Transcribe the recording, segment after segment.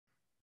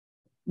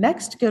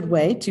Next good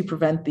way to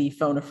prevent the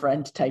phone a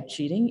friend type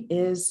cheating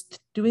is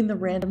doing the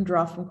random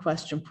draw from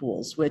question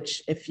pools,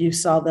 which if you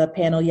saw the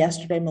panel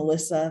yesterday,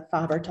 Melissa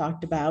Faber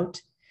talked about.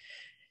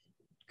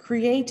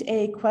 Create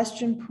a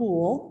question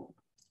pool,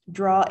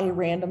 draw a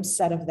random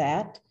set of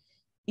that.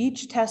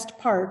 Each test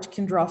part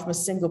can draw from a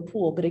single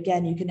pool, but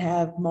again, you can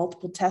have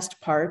multiple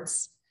test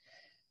parts.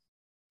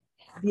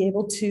 Be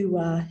able to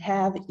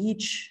have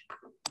each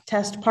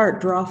test part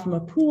draw from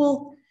a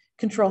pool,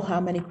 control how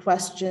many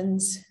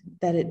questions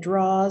that it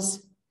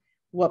draws,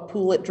 what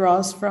pool it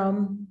draws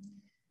from.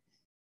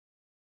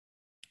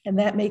 And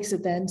that makes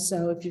it then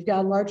so if you've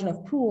got a large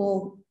enough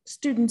pool,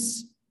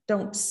 students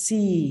don't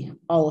see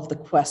all of the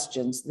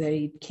questions.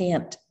 They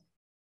can't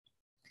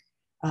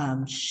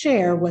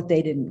share what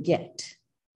they didn't get.